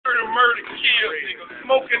murder, kill, nigga.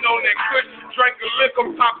 Smoking on that cushion, drinking liquor,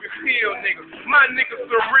 popping pill, nigga. My niggas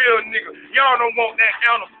the real nigga. Y'all don't want that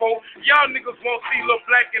animal. Y'all niggas won't see Lil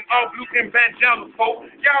Black and all blue and bandana folk.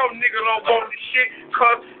 Y'all niggas don't want this shit,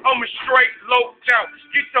 cause I'm a straight low out.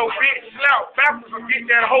 Get your bitch slouch backwards or get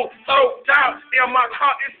that hoe soaked out. Yeah, my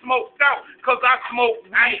car is smoked out, cause I smoke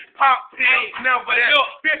pop pills, never that.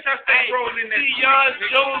 Bitch, I stay rolling that. See young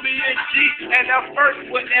Joby and G, and I'm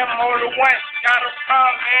first with that motor one. Got a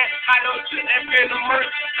problem, man. I don't shoot that in the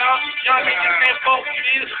merch. Young niggas can't fuck with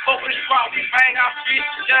this. Fuck with this spot, we bang our feet.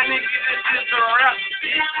 Young niggas, this is a rap.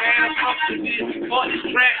 This man, fuck with this. Fuck this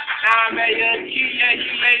track. Nah, man, young G, yeah,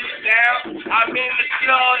 you laid it down. I'm in the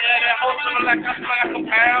club, yeah, that whole summer like I smell like a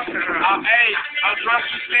pound. Hey, I'm drunk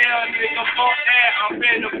as hell, nigga, fuck that. I'm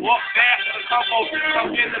finna walk that.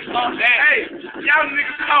 I'm finna fuck that. Hey, y'all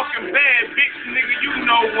niggas talking bad, bitch, nigga, you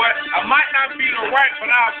know what? I might not be the right, but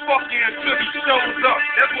I'll fuck you until he shows up.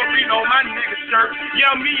 That's what we know my nigga shirt.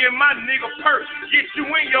 Yeah, me and my nigga perk. Get you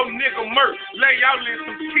in your nigga merch. Lay y'all in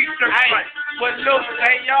some t-shirts like. But look,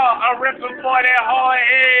 hey y'all, I'm reppin' for that hard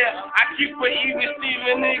head. I keep it even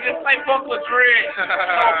Steven niggas say fuck with dread. So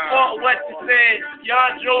fuck what you said.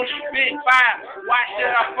 Y'all Joe spit fire. Why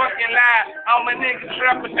should I fucking lie? I'm a nigga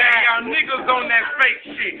trapping down. Y'all niggas on that fake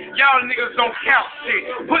shit. Y'all niggas don't count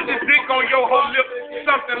shit. Put this dick on your whole lip,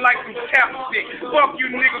 something like some cap shit. Fuck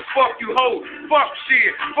you niggas, fuck you hoes. Fuck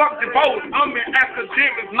shit, fuck the boat. I'm in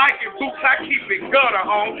academics, Nike boots, I keep it gutter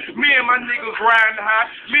on. Me and my niggas riding high.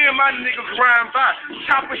 Me and my niggas riding by.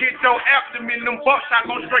 Chopper hit your abdomen, them bucks I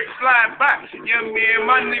go straight slide by. Yeah, me and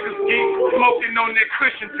my niggas geek, smoking on that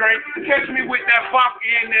cushion drink. Catch me with that vodka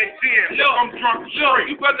in that gin. Look, I'm drunk straight.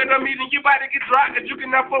 You brother done me, then you about to get dropped, cause you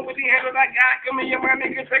cannot fuck with the handle like I come in, my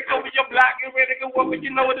niggas take over your block, get ready to go up, but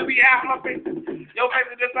you know what to be out my face. Yo,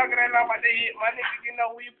 baby, just talking that long about that hit. My nigga, you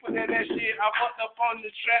know where you put that shit. I fucked up on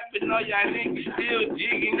the trap, but no, y'all niggas still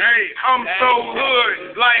digging. Hey, I'm so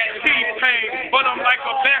hood, like T-Pain, but I'm like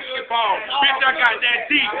a basketball. Bitch, I got that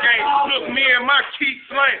deep game. Look, me and my key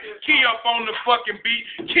slang. Key up on the fucking beat.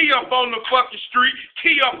 Key up on the fucking street.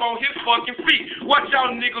 Key up on his fucking feet. What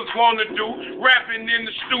y'all niggas wanna do? Rapping in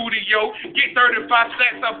the studio. Get 35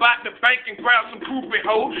 stacks about the bank and grab some groupie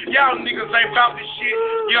hoe. Y'all niggas ain't about this shit.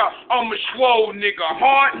 Yeah, I'm a swole nigga.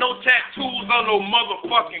 Hard, no tattoos on no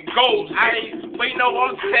motherfucking goals. But you know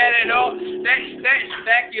I'm set it up.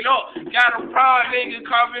 Stack it up. Got a problem, nigga.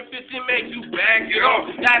 Carbon 50 make you back it up.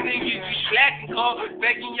 Y'all niggas be slacking, cause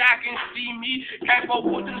begging y'all can see me. Can't fuck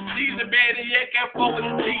with the season, better yet, can't fuck with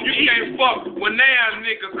the TV. You can't fuck with now,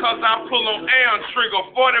 nigga, cause I pull on air trigger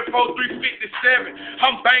 44 357.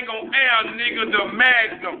 I'm bang on air, nigga, the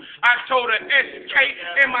Magnum. I told her SK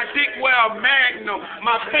and my dick wear a Magnum.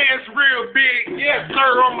 My pants real big, yes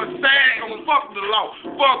sir, I'm a sag. Fuck the law,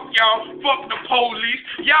 fuck y'all, fuck the police.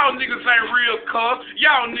 Y'all niggas ain't real cuz,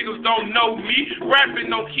 y'all niggas don't know me. Rapping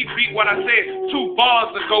don't keep beat what I said 2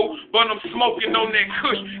 bars ago, but I'm smoking on that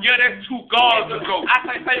kush. Yeah, that's 2 bars ago.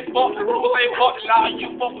 I say fuck the rules, say fuck the law. You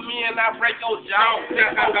fuck with me and I break your jaw. Bro,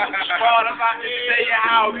 that's how I tell you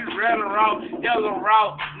how we red and raw, yellow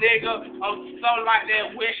raw, nigga. I'm so like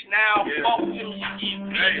that wish now. Fuck with me, you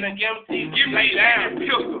beating and give me that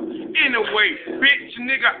pistol. Anyway, bitch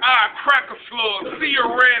nigga, I crack a slug. See a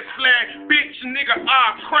red flag, bitch nigga,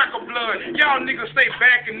 I crack a blood. Y'all niggas stay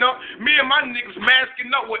backing up. Me and my niggas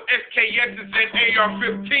masking up with SKS's and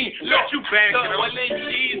AR-15. Let you back it up. Well, let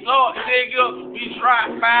G's up, nigga. We drop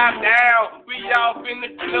 5 down. We off in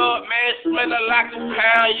the club, man, smelling like a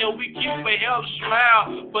pound. Yo, we keep a hell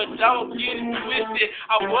smile, but don't get it twisted.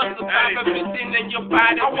 I was the type of bitch in your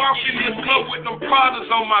body. I walk in this club with them Pradas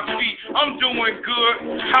on my feet. I'm doing good.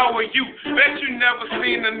 How are you? Bet you never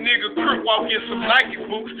seen a nigga crip walk in some Nike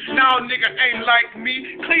boots. Now a nigga ain't like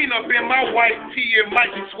me. Clean up in my white tee and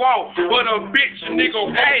Mikey Swall. But a bitch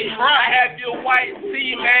nigga hey, I have your white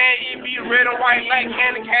tee, man. It be red and white like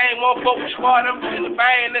candy cane. One fuck with squad, I'm in the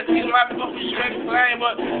bang. Let's see my fucking straight flame.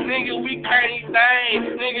 But nigga, we can't eat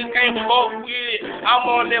things. Niggas can't fuck with it. I'm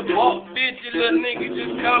on that buck 50, little nigga.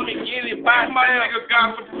 Just come and get it. Bye, my nigga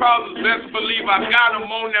got some problems. Best believe I got him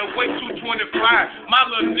on that way 225. My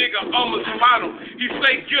little nigga, I'ma spot him. He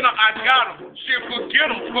say get him, I got him. Shit, forget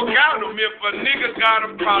him, forgot him. If a nigga got a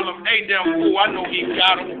problem, hey damn fool, I know he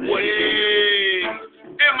got him. Hey.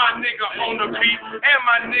 And my nigga on the beat, and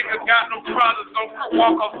my nigga got them products on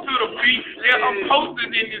walk up to the beat. Yeah, I'm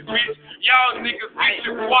posted in this bitch. Y'all niggas get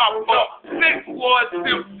your guap up. Next war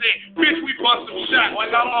still sick. Bitch, we bust some shots.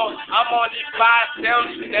 Well, I'm on this 5,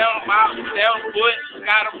 7 foot.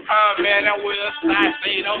 Got a problem, man. That will slide,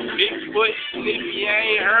 say no Bigfoot. And if you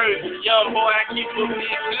ain't heard, young boy, I keep a big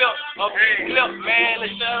clip, man.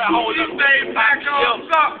 Let's shut a hold up. Stay back on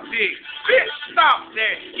top, dick. Bitch, stop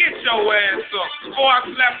that. Get your ass up. Before I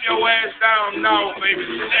slap your ass down now, baby.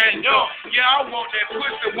 Stand up. Yeah, I want that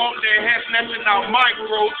pussy, want that head snatching out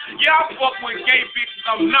micro. Yeah, I fuck with gay bitches,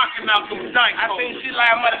 I'm knocking out them dykes. I think she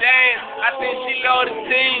like my dance. I think she love the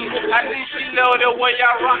team. I think she love the way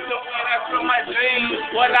I rock the way I feel my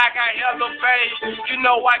jeans. Well, I got hella bass. You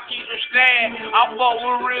know I keep them stacked. I fuck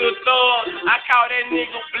with real thugs. I call that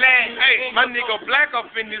nigga Black. Hey, my nigga Black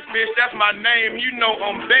up in this bitch. That's my name. You know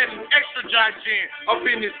I'm best. Extra Giant up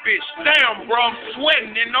in this bitch. Damn, bro, I'm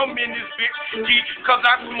sweating and I'm in this bitch. Cause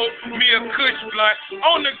I smoke me a kush blunt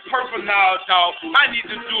on the purple now, dog. I need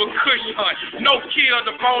to do a kush hunt. No kill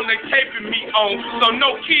the phone they taping me on. So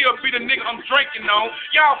no kill be the nigga I'm drinking on.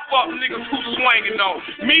 Y'all fuck niggas who swinging on.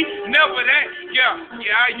 Me, never that. Yeah,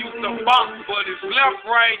 I used to box, but it's left,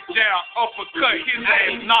 right, down, uppercut, his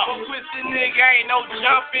ass knock. Pussy nigga ain't no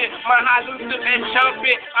jumping. My hallelujah that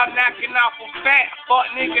jumping. I'm knocking off a fat fuck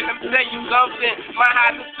nigga. Let me tell you something. My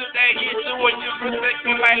hallelujah that hit you when you protect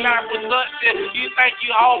me like life production. You think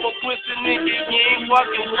you all a pussy nigga, you ain't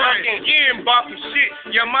fucking working. You ain't bopping shit.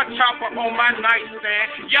 Yeah, my chopper on my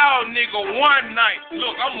nightstand. Y'all nigga one night.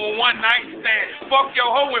 Look, I'm a one night stand. Fuck your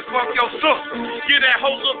hoe and fuck your sister. Get that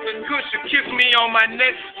hoe up and cushion. Kiss me on my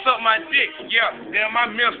neck, suck my dick. Yeah, damn, I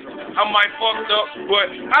missed her. I might fucked up, but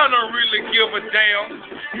I don't really give a damn.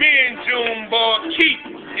 Me and Junebug keep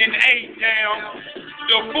and ate down.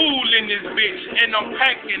 The fool in this bitch, and I'm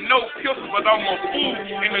packing no pistol, but I'm a fool.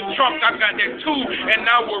 In the trunk, I got that too, and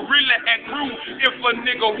I will really act rude if a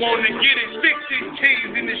nigga wanna get it. 16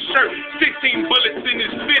 chains in his shirt, 16 bullets in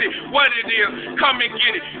his fitted. What it is, come and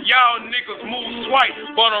get it. Y'all niggas move swipe,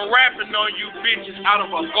 but I'm rapping on you bitches out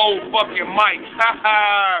of a gold fucking mic. Ha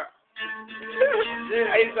ha.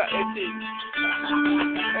 I used to that shit.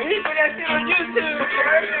 And he put that shit on YouTube.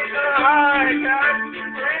 Alright, guys.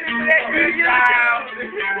 He put that shit on YouTube.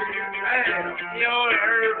 Yo,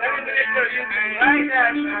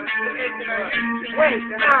 West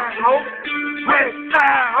side, ho. West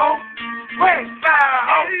side, ho. West side,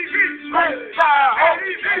 ho. West side, ho.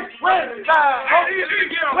 West side, ho.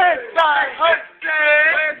 West side, ho.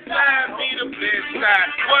 West side be the best side.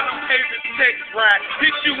 What them favorite text ride.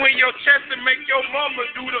 Hit you in your chest and make your mama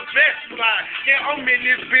do the best slide. Yeah, I'm in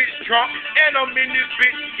this bitch drunk, and I'm in this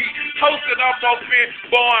bitch geek. Posted up off in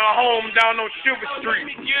Boyz home down on Sugar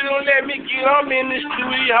Street. You don't let me get, I'm in the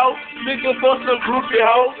studio, looking for some groupie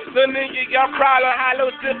hoes. The nigga got problem, hollow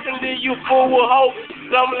different than you fool with hoes.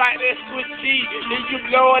 Something like that switch G, then you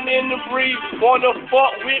blowing in the breeze. Wanna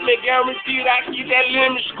fuck with me, guaranteed I keep that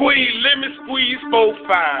lemon squeeze. Lemon squeeze 4-5.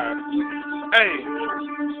 Hey.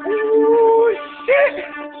 Ooh, shit.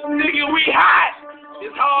 Nigga, we hot.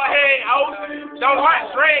 It's hard head, ho. Don't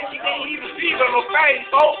watch Red, you can't even see it on the face,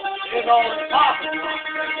 folks. It's on the top.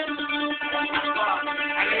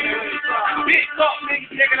 Big cup, nigga,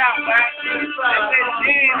 check it out, man. That's that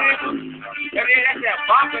gin, nigga. That's that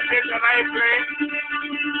vodka, nigga, I ain't playing.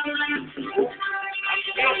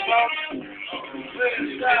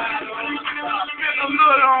 Get a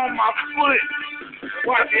little on my foot.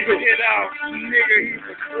 Watch this shit out. Nigga, he's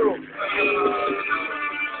a crook.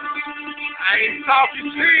 I ain't talking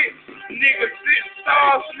shit. Nigga, sit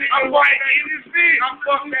stars, nigga. I'm right in this bitch. I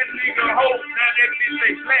fuck that nigga hoe. Now that bitch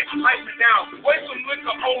say black, pipe me down. Wait some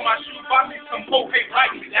liquor on my shoe. Buy me some hoe, hey,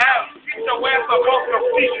 pipe me down. Get your ass up off your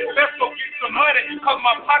feet. Let's go get some money, cause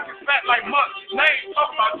my pocket's fat like muck. Now ain't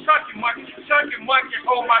talking about chunky monkey. Chunky monkey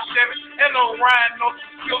on my Chevy. And I'm riding on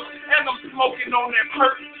some skills. And I'm smoking on that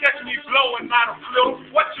perk. Catch me blowing out a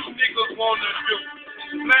flip. What you niggas wanna do?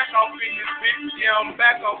 Black off in this bitch. Yeah, I'm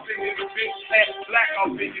back off in this bitch. Black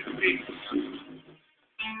off in this bitch.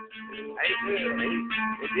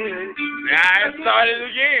 Now it started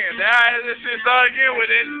again. Now this shit started again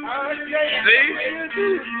with it. See?